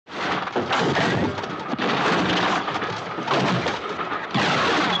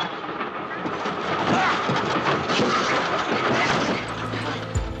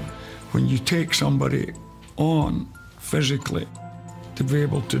When you take somebody on physically to be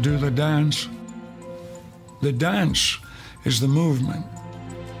able to do the dance is the movement.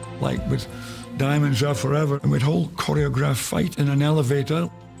 Like with Diamonds Are Forever, and we'd whole choreographed fight in an elevator.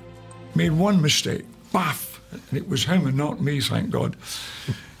 Made one mistake, baff, and it was him and not me, thank God.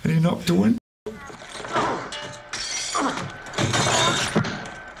 And he knocked the wind.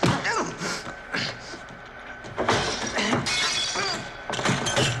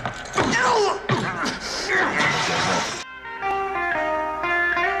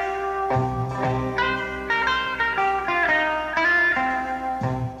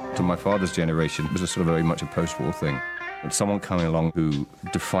 To my father's generation, it was a sort of very much a post-war thing. And someone coming along who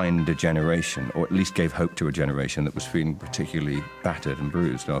defined a generation, or at least gave hope to a generation that was feeling particularly battered and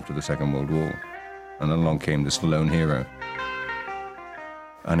bruised after the Second World War. And then along came this lone hero.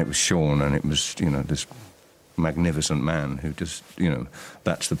 And it was Sean, and it was, you know, this magnificent man who just, you know,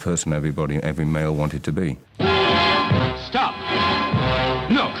 that's the person every male wanted to be. Stop!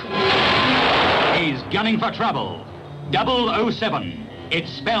 Look! He's gunning for trouble. 007. It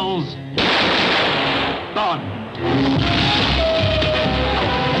spells Bond.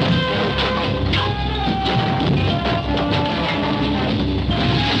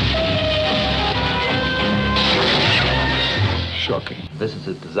 Shocking. This is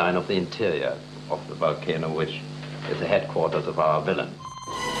the design of the interior of the volcano, which is the headquarters of our villain.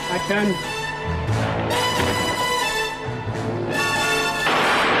 Action.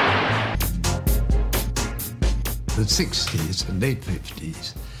 The 60s and late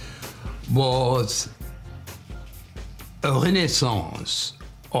 50s was a renaissance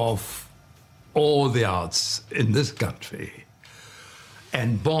of all the arts in this country,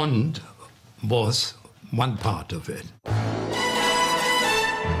 and Bond was one part of it.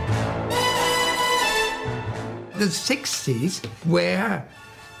 The 60s were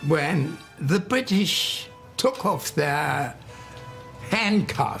when the British took off their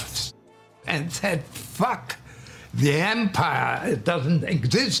handcuffs and said, fuck, the empire, it doesn't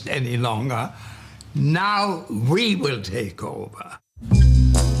exist any longer. Now we will take over.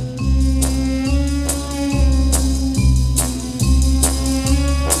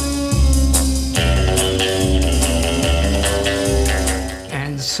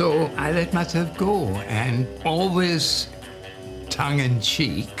 And so I let myself go, and always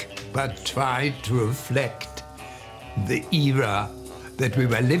tongue-in-cheek, but tried to reflect the era that we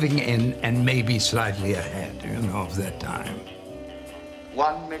were living in, and maybe slightly ahead, you know, of that time.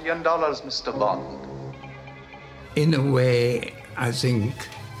 $1 million, Mr. Bond. In a way, I think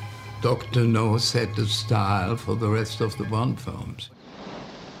Dr. No set the style for the rest of the Bond films.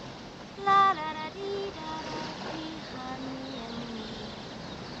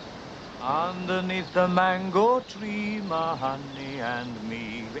 Underneath the mango tree, my honey and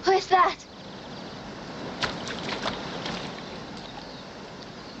me. Who's that?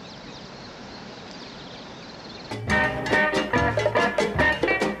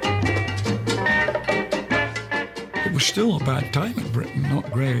 It was still a bad time in Britain,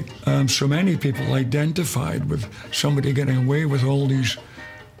 not great. So many people identified with somebody getting away with all these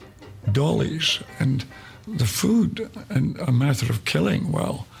dollies and the food, and a matter of killing.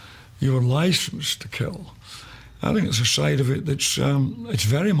 Well, you're licensed to kill. I think it's a side of it that's it's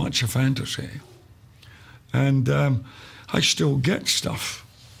very much a fantasy. And I still get stuff,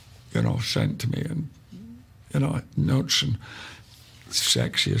 you know, sent to me, and, you know, notes and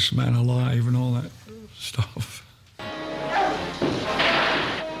sexiest man alive and all that stuff.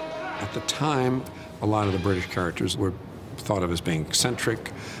 At the time, a lot of the British characters were thought of as being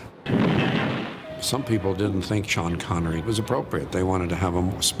eccentric. Some people didn't think Sean Connery was appropriate. They wanted to have a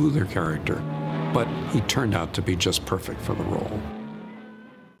more smoother character, but he turned out to be just perfect for the role.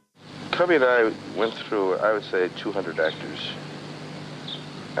 Cubby and I went through, I would say, 200 actors.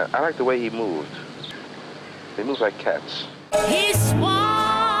 I like the way he moved. He moves like cats. He's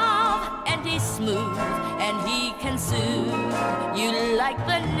suave and he's smooth and he can soothe you like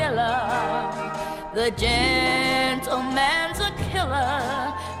vanilla. The gentleman's a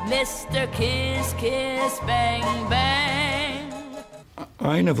killer, Mr. Kiss Kiss Bang Bang.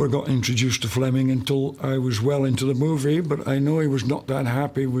 I never got introduced to Fleming until I was well into the movie, but I know he was not that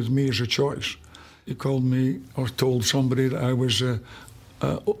happy with me as a choice. He called me, or told somebody that I was a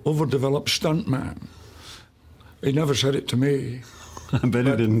overdeveloped stuntman. He never said it to me. I bet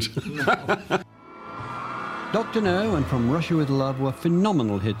he didn't. Dr. No and From Russia with Love were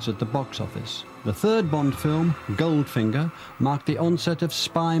phenomenal hits at the box office. The third Bond film, Goldfinger, marked the onset of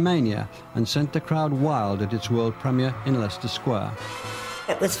spy mania and sent the crowd wild at its world premiere in Leicester Square.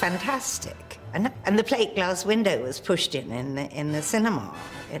 It was fantastic. And the plate glass window was pushed in the cinema.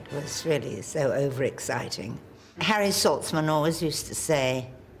 It was really so overexciting. Harry Saltzman always used to say,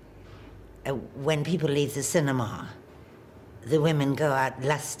 when people leave the cinema, the women go out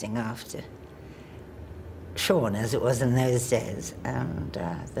lusting after Sean, as it was in those days, and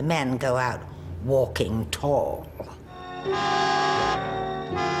the men go out walking tall.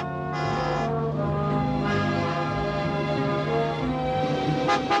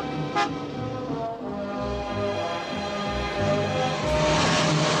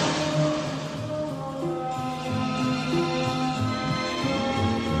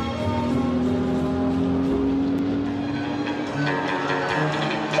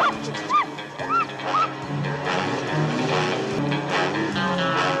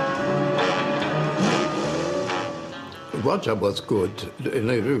 Roger was good in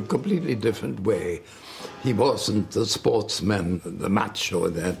a completely different way. He wasn't the sportsman, the macho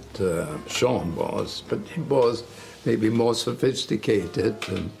that Sean was, but he was maybe more sophisticated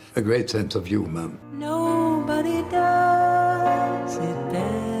and a great sense of humor. Nobody does it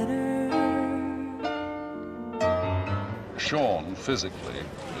better. Sean, physically,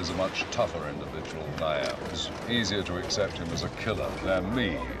 is a much tougher individual than I am. It's easier to accept him as a killer than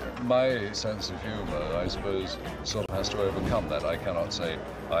me. My sense of humor, I suppose, sort of has to overcome that. I cannot say,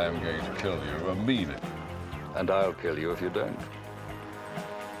 I am going to kill you, and mean it. And I'll kill you if you don't.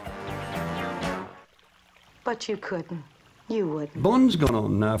 But you couldn't. You wouldn't. Bond's gone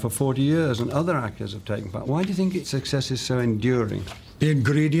on now for 40 years, and other actors have taken part. Why do you think its success is so enduring? The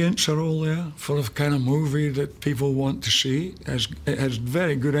ingredients are all there for the kind of movie that people want to see. It has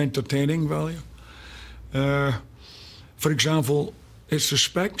very good entertaining value. For example, it's the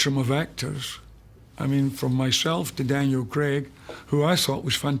spectrum of actors. I mean, from myself to Daniel Craig, who I thought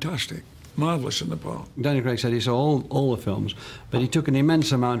was fantastic, marvellous in the part. Daniel Craig said he saw all the films, but he took an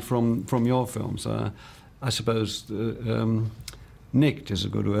immense amount from your films. I suppose nicked is a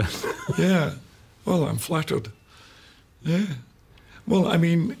good word. Yeah, well, I'm flattered. Yeah. Well, I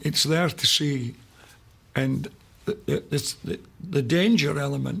mean, it's there to see, and it's the danger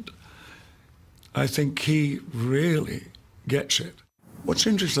element, I think he really gets it. What's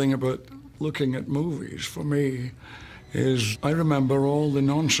interesting about looking at movies, for me, is I remember all the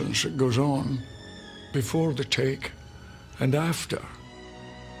nonsense that goes on before the take and after,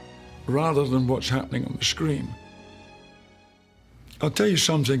 rather than what's happening on the screen. I'll tell you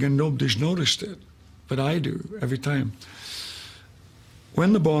something, and nobody's noticed it, but I do every time.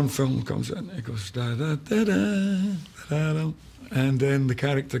 When the Bond film comes in, it goes da-da-da-da, da-da, and then the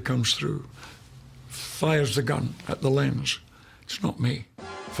character comes through, fires the gun at the lens. It's not me.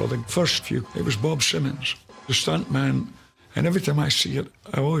 For the first few, it was Bob Simmons, the stunt man, and every time I see it,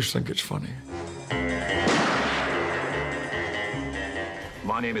 I always think it's funny.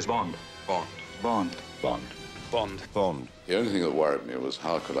 My name is Bond. Bond. Bond. Bond. Bond. Bond. The only thing that worried me was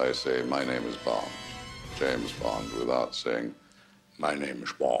how could I say, my name is Bond, James Bond, without saying, my name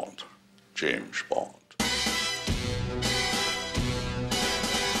is Bond, James Bond.